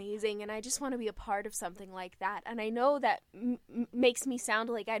so amazing, and I just want to be a part of something like that. And I know that makes me sound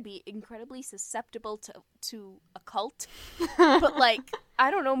like I'd be incredibly susceptible to a cult, but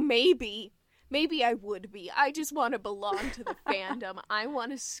I don't know, maybe I would be. I just want to belong to the fandom. I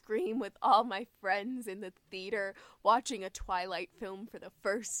want to scream with all my friends in the theater watching a Twilight film for the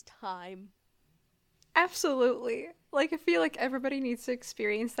first time. Absolutely. I feel like everybody needs to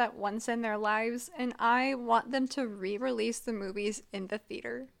experience that once in their lives, and I want them to re-release the movies in the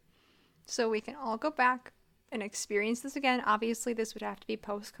theater so we can all go back and experience this again. Obviously, this would have to be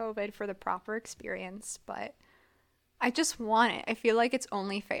post-COVID for the proper experience, but I just want it. I feel like it's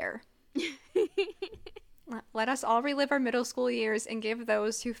only fair. Let us all relive our middle school years and give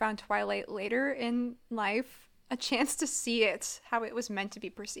those who found Twilight later in life a chance to see it how it was meant to be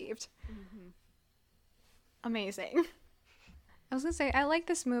perceived. Mm-hmm. Amazing. I was gonna say, I like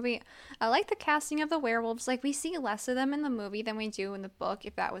this movie. I like the casting of the werewolves. We see less of them in the movie than we do in the book,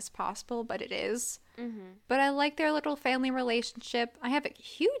 if that was possible, but it is. Mm-hmm. But I like their little family relationship. I have a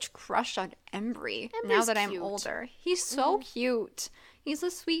huge crush on Embry now that I'm older. He's so cute. He's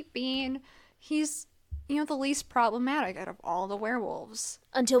a sweet bean. He's, the least problematic out of all the werewolves.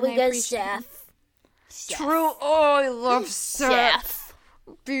 Until we get Seth. True. Oh, I love Seth.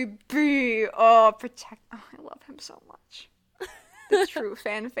 BB. Oh, protect. Oh, I love him so much. The true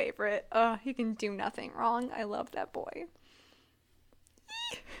fan favorite. Oh, he can do nothing wrong. I love that boy.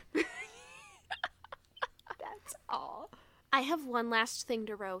 That's all. I have one last thing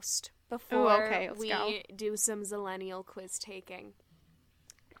to roast before we go. Do some Zillennial quiz taking.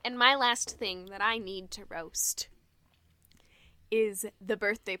 And my last thing that I need to roast is the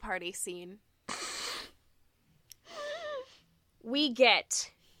birthday party scene. We get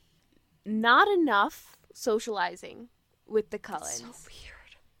not enough socializing with the Cullens. So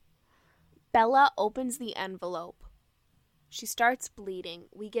weird. Bella opens the envelope. She starts bleeding.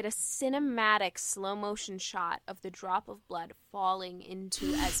 We get a cinematic slow motion shot of the drop of blood falling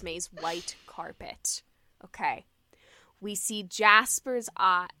into Esme's white carpet. Okay. We see Jasper's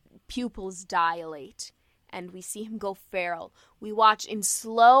pupils dilate, and we see him go feral. We watch in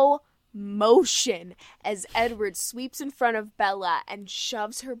slow motion as Edward sweeps in front of Bella and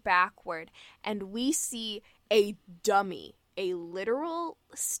shoves her backward, and we see a dummy, a literal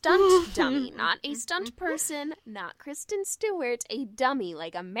stunt dummy, not a stunt person, not Kristen Stewart, a dummy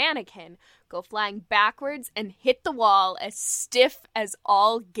like a mannequin, go flying backwards and hit the wall as stiff as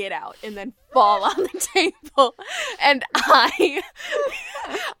all get out and then fall on the table. And I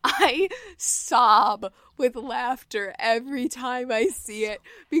sob with laughter every time I see it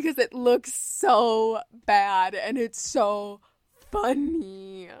because it looks so bad and it's so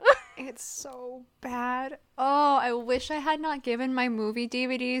funny. It's so bad. Oh, I wish I had not given my movie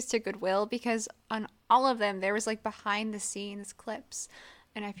DVDs to Goodwill because on all of them there was behind the scenes clips.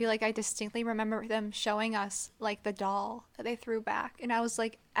 And I feel like I distinctly remember them showing us the doll that they threw back. And I was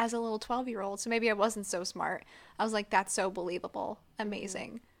as a little 12-year-old, so maybe I wasn't so smart. I was that's so believable,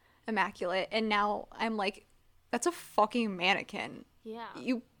 amazing, immaculate. And now I'm that's a fucking mannequin. Yeah.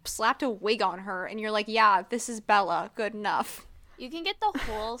 You slapped a wig on her, and you're like, yeah, this is Bella. Good enough. You can get the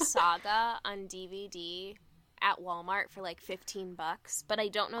whole saga on DVD at Walmart for like $15, but I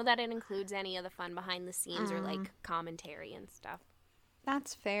don't know that it includes any of the fun behind the scenes or like commentary and stuff.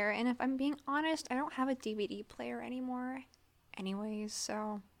 That's fair. And if I'm being honest, I don't have a DVD player anymore anyways,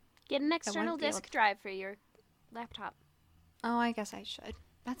 so... Get an external disk drive for your laptop. Oh, I guess I should.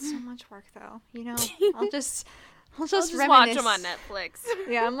 That's so much work, though. You know, I'll just watch reminisce. them on Netflix.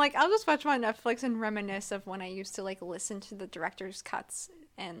 Yeah, I'm like, I'll just watch them on Netflix and reminisce of when I used to, like, listen to the director's cuts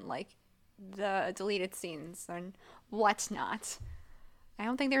and, like, the deleted scenes and whatnot. I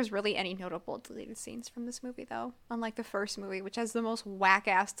don't think there's really any notable deleted scenes from this movie, though. Unlike the first movie, which has the most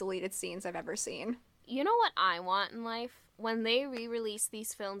whack-ass deleted scenes I've ever seen. You know what I want in life? When they re-release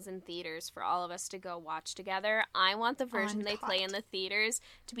these films in theaters for all of us to go watch together, I want the version they play in the theaters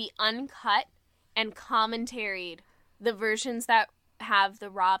to be uncut and commentaried. The versions that have the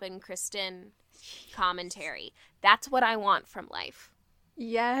Rob and Kristen commentary. That's what I want from life.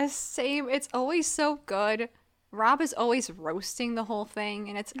 Yes, same. It's always so good. Rob is always roasting the whole thing,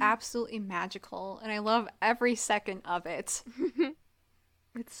 and it's absolutely magical, and I love every second of it.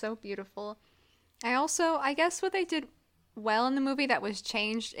 It's so beautiful. I guess what they did well in the movie that was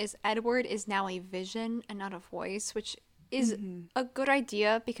changed is Edward is now a vision and not a voice, which is a good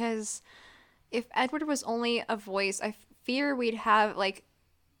idea, because if Edward was only a voice, I fear we'd have, like,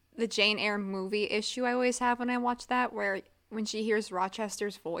 the Jane Eyre movie issue I always have when I watch that, where when she hears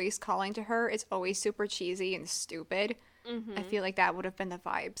Rochester's voice calling to her, it's always super cheesy and stupid. I feel like that would have been the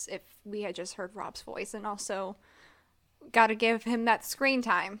vibes if we had just heard Rob's voice, and also gotta give him that screen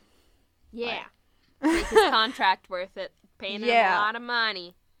time. Yeah. Make his contract worth it. Paying him a lot of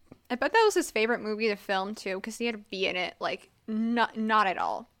money. I bet that was his favorite movie to film, too, because he had to be in it, like, not at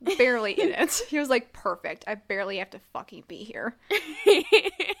all. Barely in it. He was like, perfect. I barely have to fucking be here.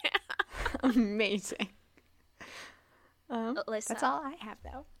 Amazing. Listen, that's all I have,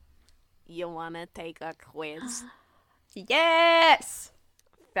 though. You want to take a quiz? Yes!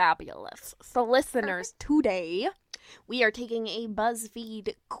 Fabulous. So, listeners, today we are taking a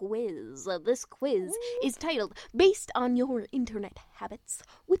BuzzFeed quiz. This quiz is titled, Based on Your Internet Habits,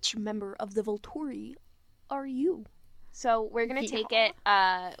 Which Member of the Volturi Are You? So, we're going to take it,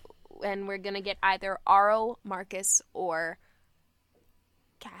 and we're going to get either Aro, Marcus, or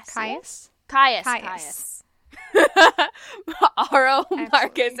Caius. Caius. Aro,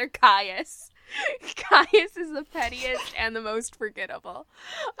 Marcus, or Caius. Caius is the pettiest and the most forgettable.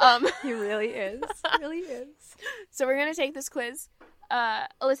 He really is. Really is. So we're going to take this quiz.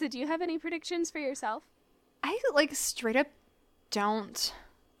 Alyssa, do you have any predictions for yourself? I, like, straight up don't.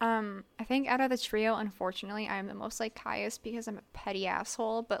 I think out of the trio, unfortunately, I'm the most like Caius because I'm a petty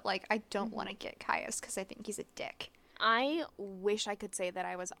asshole, but, like, I don't want to get Caius because I think he's a dick. I wish I could say that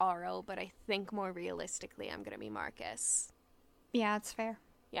I was Aro, but I think more realistically I'm going to be Marcus. Yeah, it's fair.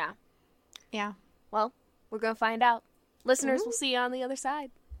 Yeah. Yeah. Well, we're going to find out. Listeners, we'll see you on the other side.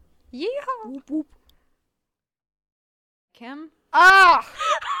 Yeehaw! Whoop, whoop. Kim? Ah!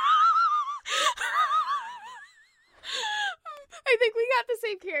 I think we got the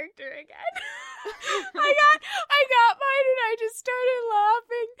same character again. I got mine and I just started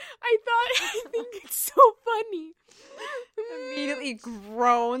laughing. I think it's so funny. Immediately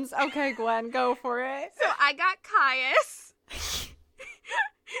groans. Okay, Gwen, go for it. So I got Caius.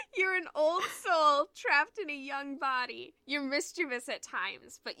 You're an old soul trapped in a young body. You're mischievous at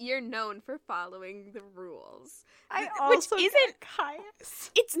times, but you're known for following the rules. I also Which isn't Caius.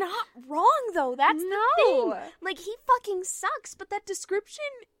 It's not wrong though. That's the thing. Like, he fucking sucks, but that description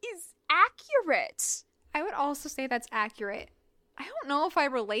is accurate. I would also say that's accurate. I don't know if I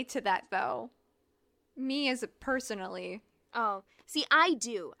relate to that though. Me as a personally. Oh, see, I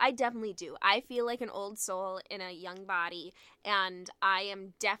do. I definitely do. I feel like an old soul in a young body, and I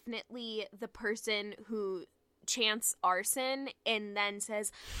am definitely the person who chants arson and then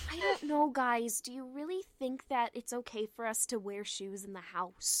says, I don't know, guys, do you really think that it's okay for us to wear shoes in the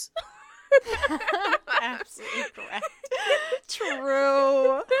house? Absolutely correct.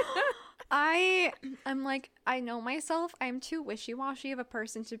 True. I'm like, I know myself. I'm too wishy-washy of a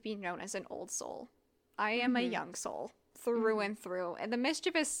person to be known as an old soul. I am a young soul. Through and through. And the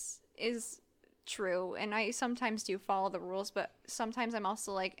mischievous is true, and I sometimes do follow the rules, but sometimes I'm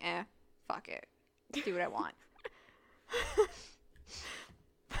also like, fuck it. Do what I want.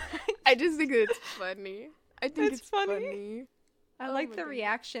 I just think it's funny. I think it's funny. I like the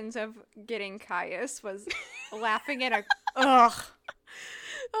reactions of getting Caius was laughing at a ugh.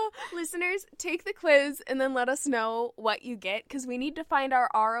 Listeners, take the quiz and then let us know what you get, because we need to find our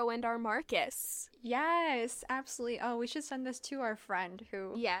Aro and our Marcus. Yes, absolutely. Oh, we should send this to our friend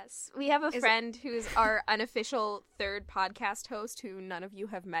who... Yes, we have a friend who's our unofficial third podcast host who none of you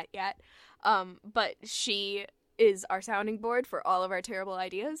have met yet, but she is our sounding board for all of our terrible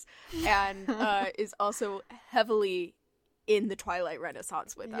ideas, and is also heavily in the Twilight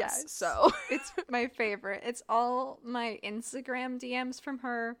Renaissance with us. So it's my favorite. It's all my Instagram DMs from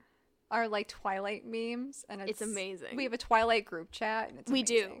her are like Twilight memes, and it's amazing. We have a Twilight group chat, and it's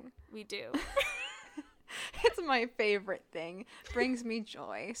amazing. We do. It's my favorite thing. Brings me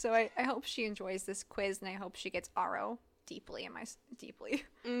joy. So I hope she enjoys this quiz, and I hope she gets Aro deeply.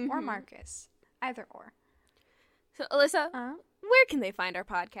 Or Marcus, either or. So Alyssa, where can they find our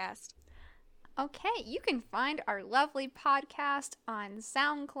podcast? Okay, you can find our lovely podcast on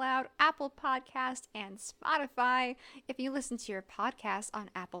SoundCloud, Apple Podcast, and Spotify. If you listen to your podcast on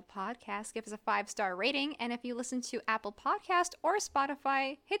Apple Podcasts, give us a 5-star rating. And if you listen to Apple Podcast or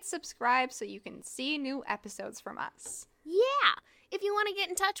Spotify, hit subscribe so you can see new episodes from us. Yeah! If you want to get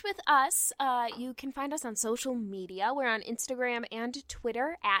in touch with us, you can find us on social media. We're on Instagram and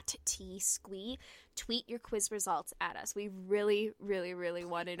Twitter at tsquee. Tweet your quiz results at us. We really, really, really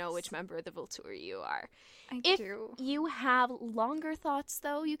want to know which member of the Volturi you are. If you have longer thoughts,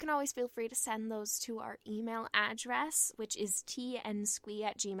 though, you can always feel free to send those to our email address, which is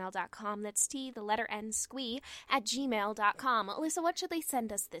tnsquee@gmail.com. That's T, the letter N, squee, @gmail.com. Alyssa, what should they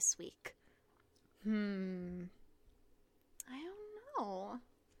send us this week? I don't know.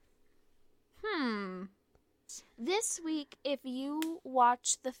 This week, if you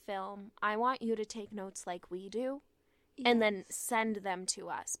watch the film, I want you to take notes like we do, and then send them to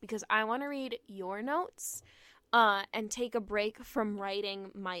us, because I want to read your notes and take a break from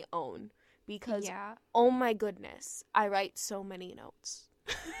writing my own, because, oh my goodness, I write so many notes.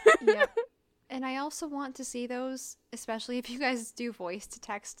 Yeah. And I also want to see those, especially if you guys do voice to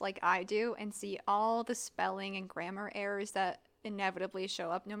text like I do, and see all the spelling and grammar errors that inevitably show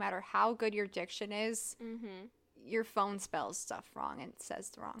up no matter how good your diction is. Your phone spells stuff wrong and says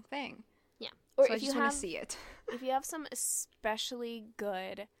the wrong thing. Yeah. Or so if I just want to see it. If you have some especially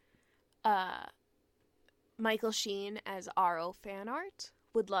good Michael Sheen as Aro fan art,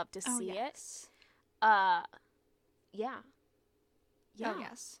 would love to see it. Yeah. Oh,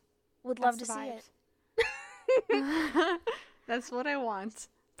 yes. Would love to see it. That's what I want.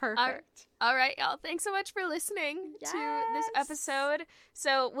 Perfect. All right, y'all. Thanks so much for listening to this episode.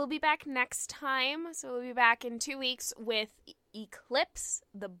 So we'll be back next time. So we'll be back in 2 weeks with Eclipse,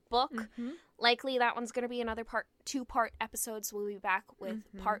 the book. Likely that one's going to be another 2-part episode. So we'll be back with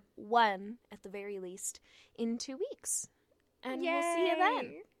part 1, at the very least, in 2 weeks. And we'll see you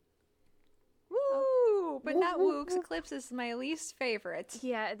then. Woo! But not woo, 'cause Eclipse is my least favorite.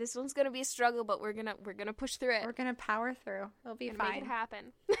 Yeah, this one's gonna be a struggle, but we're gonna push through it. We're gonna power through. It'll be fine. Make it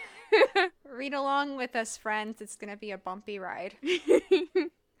happen. Read along with us, friends. It's gonna be a bumpy ride.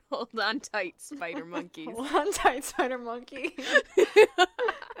 Hold on tight, spider monkeys. Hold on tight, spider monkey.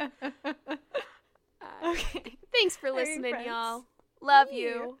 Okay. Thanks for listening, y'all. Love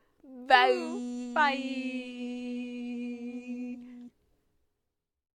you. Bye. Bye.